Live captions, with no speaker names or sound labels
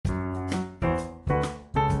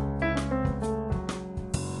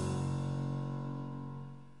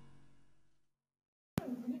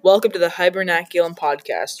Welcome to the Hibernaculum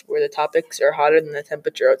podcast, where the topics are hotter than the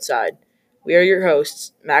temperature outside. We are your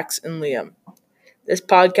hosts, Max and Liam. This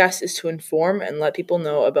podcast is to inform and let people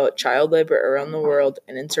know about child labor around the world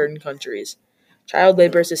and in certain countries. Child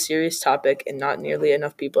labor is a serious topic, and not nearly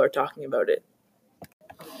enough people are talking about it.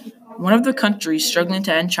 One of the countries struggling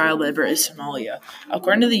to end child labor is Somalia.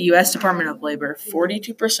 According to the U.S. Department of Labor,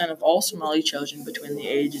 42% of all Somali children between the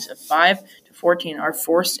ages of 5 to 14 are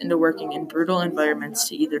forced into working in brutal environments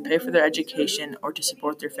to either pay for their education or to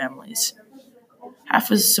support their families. Half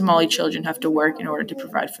of Somali children have to work in order to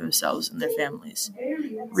provide for themselves and their families.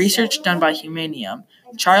 Research done by Humanium,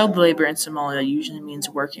 child labor in Somalia usually means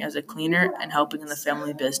working as a cleaner and helping in the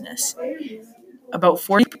family business. About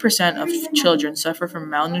 40% of children suffer from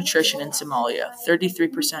malnutrition in Somalia.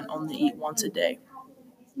 33% only eat once a day.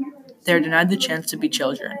 They are denied the chance to be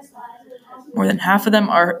children. More than half of them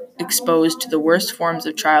are exposed to the worst forms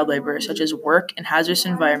of child labor, such as work in hazardous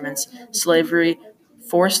environments, slavery,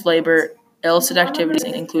 forced labor, illicit activities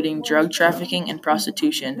including drug trafficking and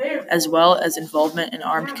prostitution, as well as involvement in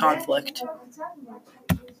armed conflict.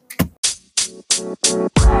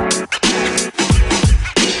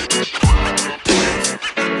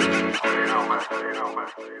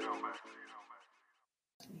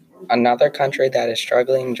 Another country that is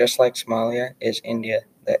struggling just like Somalia is India.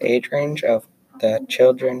 The age range of the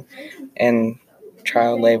children in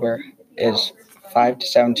child labor is 5 to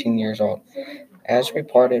 17 years old. As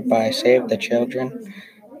reported by Save the Children,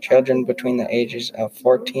 children between the ages of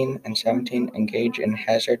 14 and 17 engage in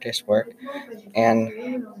hazardous work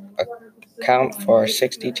and account for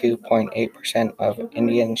 62.8% of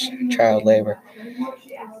Indians' child labor.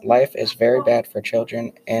 Life is very bad for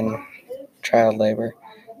children in child labor.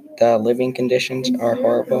 The living conditions are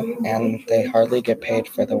horrible and they hardly get paid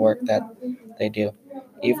for the work that they do.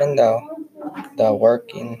 Even though the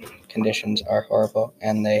working conditions are horrible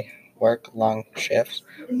and they work long shifts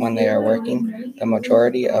when they are working, the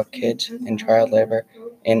majority of kids in child labor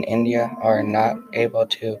in India are not able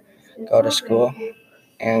to go to school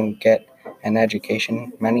and get an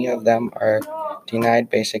education. Many of them are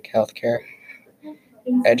denied basic health care,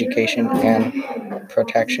 education, and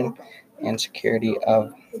protection and security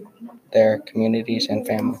of their communities and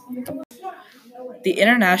family. The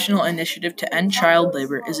International Initiative to End Child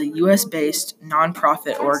Labor is a U.S.-based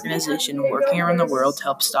nonprofit organization working around the world to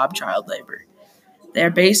help stop child labor. They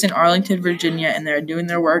are based in Arlington, Virginia, and they are doing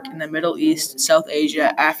their work in the Middle East, South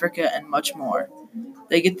Asia, Africa, and much more.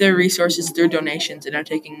 They get their resources through donations and are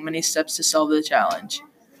taking many steps to solve the challenge.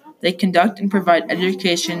 They conduct and provide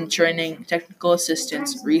education, training, technical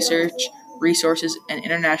assistance, research, resources, and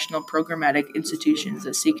international programmatic institutions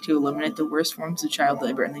that seek to eliminate the worst forms of child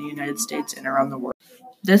labor in the United States and around the world.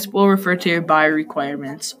 This will refer to your buyer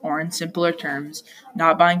requirements, or in simpler terms,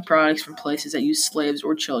 not buying products from places that use slaves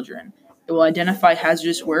or children. It will identify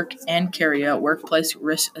hazardous work and carry out workplace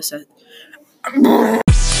risk assessment.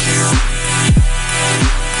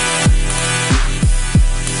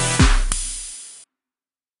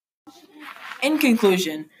 In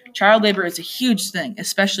conclusion, child labor is a huge thing,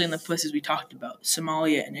 especially in the places we talked about,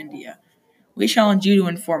 Somalia and India. We challenge you to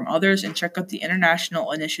inform others and check out the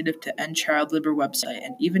International Initiative to End Child Labor website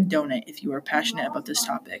and even donate if you are passionate about this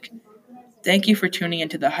topic. Thank you for tuning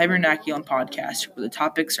into the Hibernaculum podcast, where the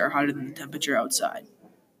topics are hotter than the temperature outside.